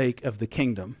for the sake of the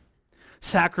kingdom,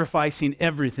 sacrificing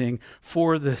everything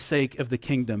for the sake of the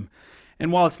kingdom.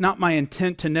 And while it's not my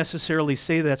intent to necessarily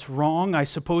say that's wrong, I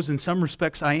suppose in some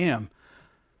respects I am.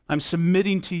 I'm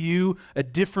submitting to you a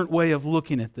different way of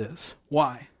looking at this.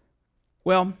 Why?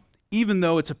 Well, even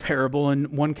though it's a parable and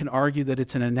one can argue that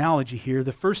it's an analogy here,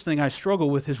 the first thing I struggle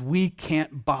with is we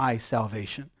can't buy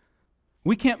salvation.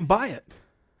 We can't buy it.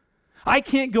 I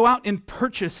can't go out and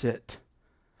purchase it.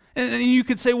 And you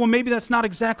could say, well, maybe that's not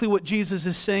exactly what Jesus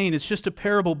is saying. It's just a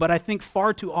parable, but I think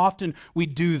far too often we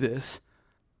do this.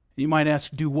 You might ask,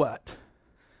 do what?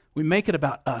 We make it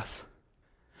about us.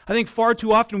 I think far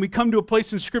too often we come to a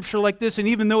place in Scripture like this, and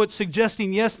even though it's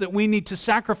suggesting, yes, that we need to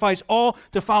sacrifice all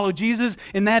to follow Jesus,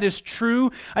 and that is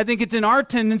true, I think it's in our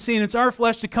tendency and it's our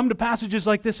flesh to come to passages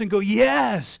like this and go,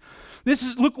 yes,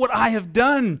 look what I have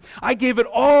done. I gave it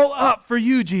all up for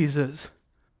you, Jesus.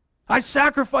 I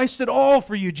sacrificed it all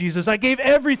for you, Jesus. I gave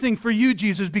everything for you,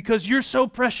 Jesus, because you're so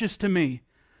precious to me.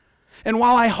 And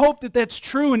while I hope that that's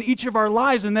true in each of our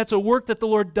lives, and that's a work that the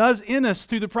Lord does in us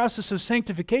through the process of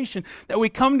sanctification, that we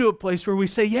come to a place where we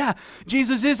say, yeah,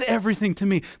 Jesus is everything to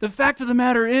me. The fact of the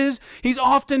matter is, he's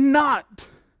often not.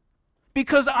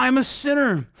 Because I'm a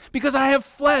sinner, because I have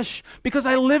flesh, because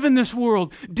I live in this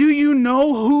world. Do you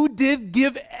know who did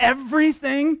give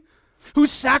everything? Who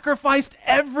sacrificed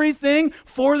everything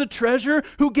for the treasure?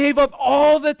 Who gave up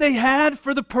all that they had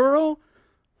for the pearl?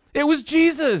 It was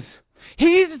Jesus.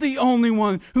 He's the only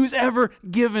one who's ever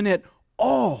given it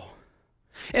all.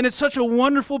 And it's such a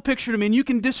wonderful picture to me. And you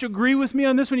can disagree with me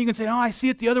on this one. You can say, oh, I see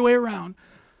it the other way around.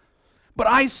 But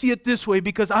I see it this way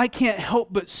because I can't help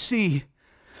but see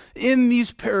in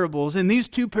these parables, in these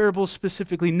two parables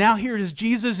specifically, now here it is,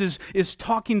 Jesus is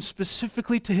talking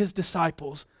specifically to his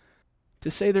disciples to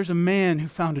say there's a man who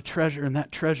found a treasure, and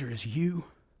that treasure is you.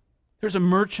 There's a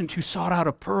merchant who sought out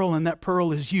a pearl, and that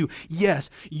pearl is you. Yes,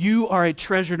 you are a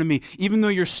treasure to me. Even though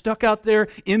you're stuck out there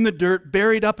in the dirt,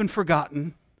 buried up and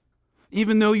forgotten,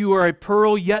 even though you are a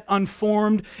pearl yet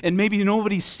unformed, and maybe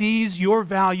nobody sees your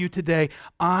value today,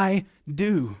 I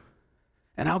do.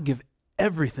 And I'll give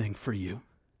everything for you.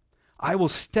 I will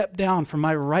step down from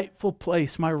my rightful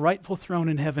place, my rightful throne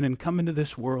in heaven, and come into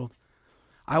this world.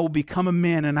 I will become a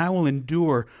man, and I will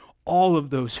endure all of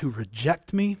those who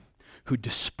reject me, who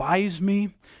despise me,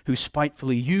 who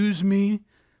spitefully use me,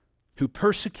 who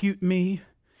persecute me,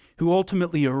 who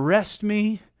ultimately arrest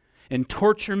me and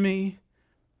torture me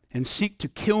and seek to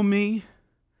kill me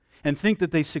and think that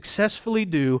they successfully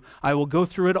do, I will go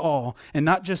through it all. And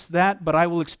not just that, but I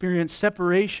will experience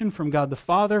separation from God the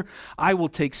Father. I will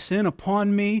take sin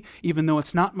upon me, even though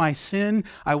it's not my sin.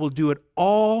 I will do it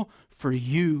all for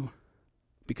you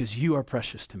because you are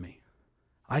precious to me.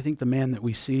 I think the man that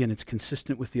we see, and it's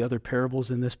consistent with the other parables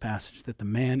in this passage, that the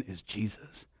man is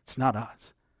Jesus. It's not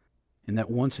us. And that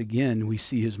once again, we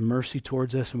see his mercy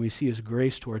towards us and we see his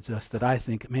grace towards us, that I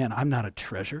think, man, I'm not a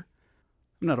treasure.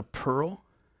 I'm not a pearl.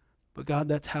 But God,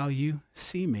 that's how you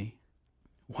see me.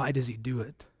 Why does he do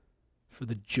it? For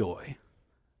the joy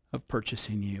of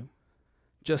purchasing you.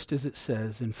 Just as it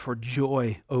says, and for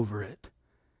joy over it,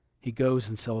 he goes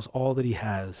and sells all that he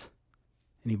has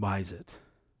and he buys it.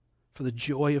 For the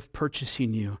joy of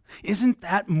purchasing you. Isn't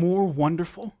that more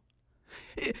wonderful?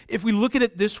 If we look at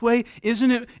it this way,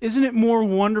 isn't it more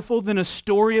wonderful than a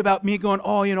story about me going,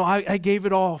 oh, I gave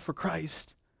it all for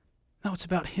Christ? No, it's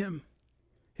about him.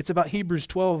 It's about Hebrews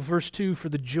 12, verse 2, for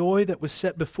the joy that was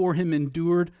set before him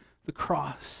endured the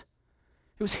cross.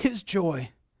 It was his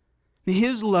joy,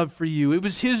 his love for you. It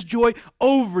was his joy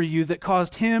over you that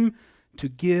caused him to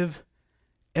give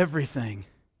everything.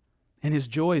 And his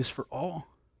joy is for all.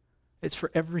 It's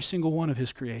for every single one of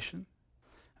his creation.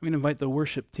 I'm going to invite the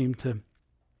worship team to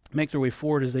make their way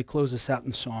forward as they close us out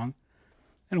in song.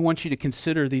 And I want you to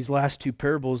consider these last two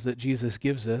parables that Jesus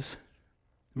gives us.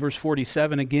 Verse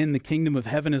 47, again, the kingdom of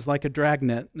heaven is like a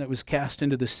dragnet that was cast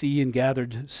into the sea and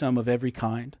gathered some of every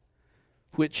kind,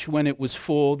 which when it was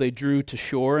full, they drew to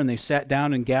shore, and they sat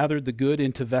down and gathered the good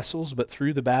into vessels, but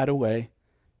threw the bad away.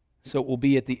 So it will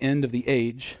be at the end of the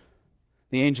age.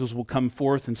 The angels will come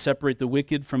forth and separate the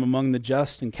wicked from among the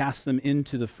just and cast them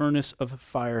into the furnace of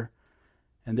fire,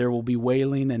 and there will be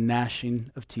wailing and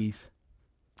gnashing of teeth.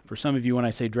 For some of you, when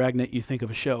I say dragnet, you think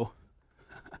of a show.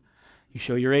 You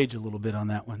show your age a little bit on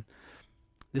that one.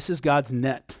 This is God's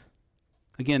net.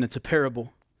 Again, it's a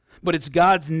parable. But it's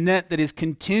God's net that is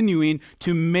continuing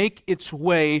to make its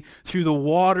way through the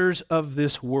waters of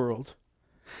this world.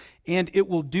 And it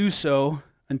will do so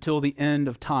until the end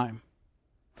of time.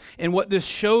 And what this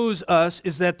shows us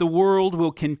is that the world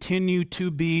will continue to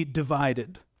be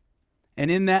divided. And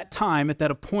in that time, at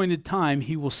that appointed time,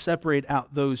 he will separate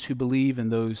out those who believe and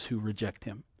those who reject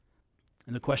him.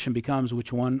 And the question becomes,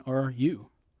 which one are you?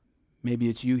 Maybe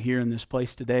it's you here in this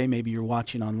place today. Maybe you're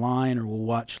watching online or will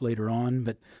watch later on.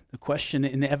 But the question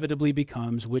inevitably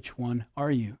becomes, which one are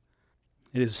you?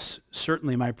 It is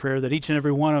certainly my prayer that each and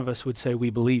every one of us would say, we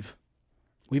believe.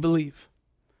 We believe.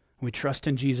 We trust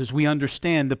in Jesus. We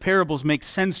understand. The parables make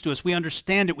sense to us. We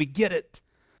understand it. We get it.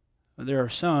 But there are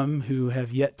some who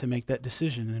have yet to make that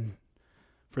decision. And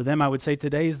for them, I would say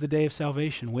today is the day of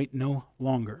salvation. Wait no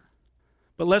longer.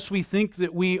 But lest we think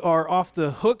that we are off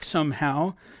the hook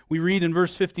somehow, we read in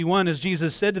verse 51, as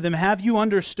Jesus said to them, have you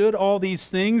understood all these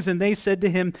things? And they said to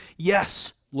him,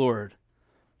 yes, Lord.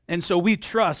 And so we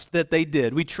trust that they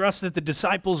did. We trust that the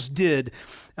disciples did.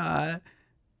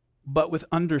 But with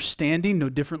understanding, no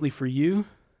differently for you,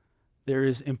 there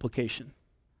is implication.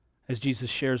 As Jesus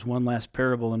shares one last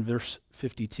parable in verse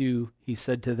 52, he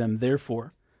said to them,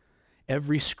 therefore,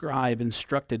 every scribe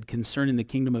instructed concerning the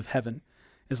kingdom of heaven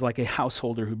is like a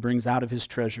householder who brings out of his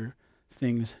treasure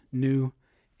things new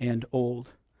and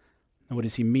old. Now, what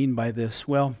does he mean by this?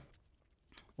 Well,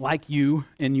 like you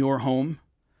in your home,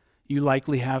 you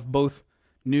likely have both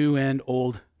new and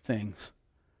old things.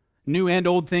 New and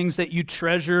old things that you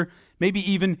treasure,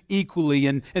 maybe even equally.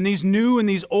 And these new and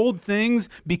these old things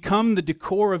become the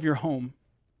decor of your home.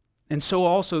 And so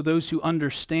also those who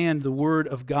understand the Word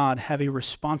of God have a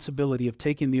responsibility of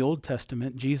taking the Old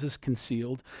Testament, Jesus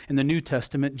concealed, and the New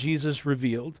Testament, Jesus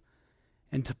revealed,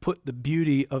 and to put the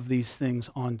beauty of these things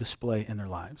on display in their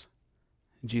lives.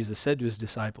 And Jesus said to his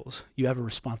disciples, you have a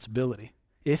responsibility.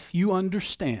 If you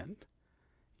understand,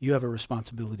 you have a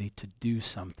responsibility to do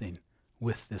something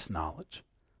with this knowledge.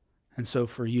 And so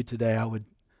for you today, I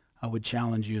would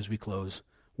challenge you as we close.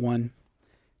 One,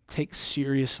 take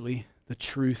seriously the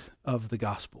truth of the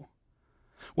gospel.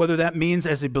 Whether that means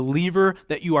as a believer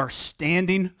that you are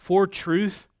standing for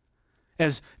truth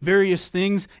as various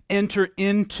things enter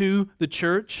into the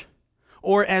church,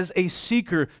 or as a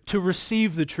seeker to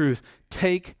receive the truth,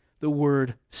 take the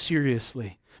word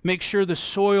seriously. Make sure the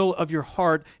soil of your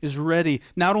heart is ready,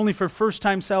 not only for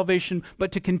first-time salvation,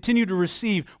 but to continue to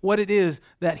receive what it is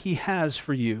that he has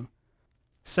for you.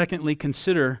 Secondly,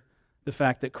 consider the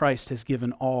fact that Christ has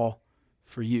given all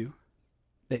for you,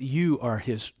 that you are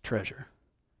his treasure.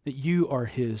 that you are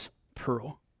his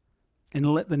pearl.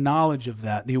 And let the knowledge of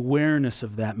that, the awareness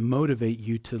of that, motivate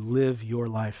you to live your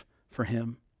life for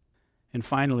him. And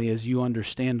finally, as you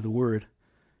understand the word,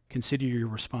 consider your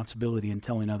responsibility in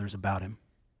telling others about him.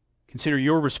 Consider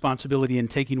your responsibility in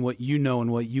taking what you know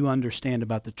and what you understand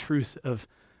about the truth of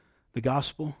the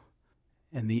gospel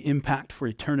and the impact for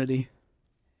eternity,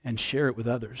 and share it with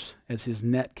others as his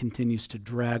net continues to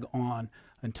drag on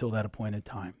until that appointed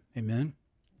time. Amen?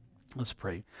 Let's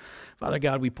pray. Father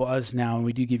God, we pause now and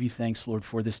we do give you thanks, Lord,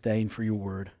 for this day and for your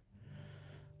word.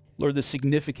 Lord, the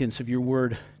significance of your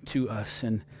word to us,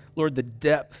 and Lord, the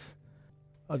depth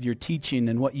of your teaching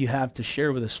and what you have to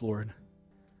share with us, Lord.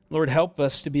 Lord, help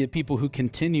us to be a people who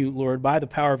continue, Lord, by the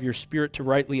power of your Spirit to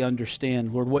rightly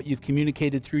understand, Lord, what you've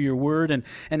communicated through your word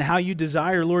and how you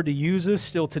desire, Lord, to use us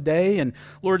still today. And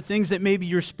Lord, things that maybe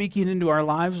you're speaking into our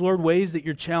lives, Lord, ways that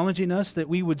you're challenging us, that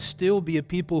we would still be a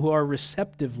people who are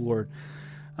receptive, Lord,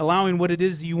 allowing what it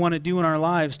is that you want to do in our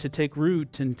lives to take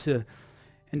root and to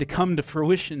come to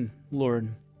fruition,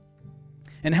 Lord.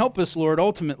 And help us, Lord,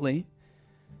 ultimately,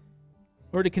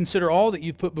 Lord, to consider all that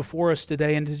you've put before us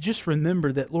today and to just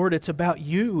remember that, Lord, it's about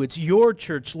you. It's your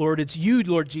church, Lord. It's you,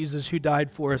 Lord Jesus, who died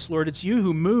for us, Lord. It's you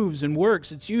who moves and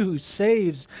works. It's you who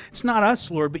saves. It's not us,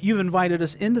 Lord, but you've invited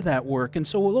us into that work. And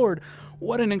so, Lord,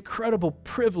 what an incredible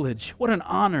privilege. What an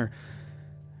honor.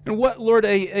 And what, Lord,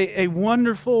 a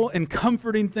wonderful and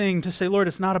comforting thing to say, Lord,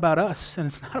 it's not about us and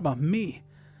it's not about me.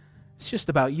 It's just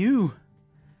about you.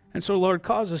 And so, Lord,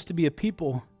 cause us to be a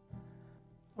people,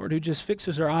 Lord, who just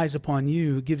fixes our eyes upon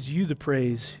you, who gives you the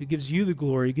praise, who gives you the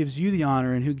glory, who gives you the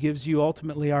honor, and who gives you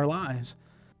ultimately our lives.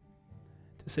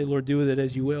 To say, Lord, do with it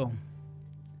as you will.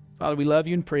 Father, we love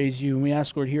you and praise you, and we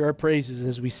ask, Lord, hear our praises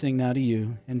as we sing now to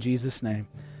you. In Jesus' name,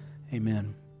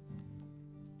 amen.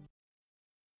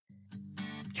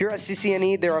 Here at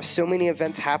CCNE, there are so many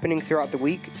events happening throughout the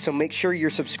week, so make sure you're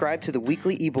subscribed to the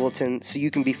weekly e-bulletin so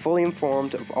you can be fully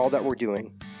informed of all that we're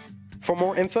doing. For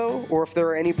more info, or if there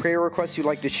are any prayer requests you'd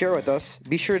like to share with us,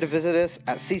 be sure to visit us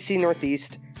at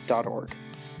ccnortheast.org.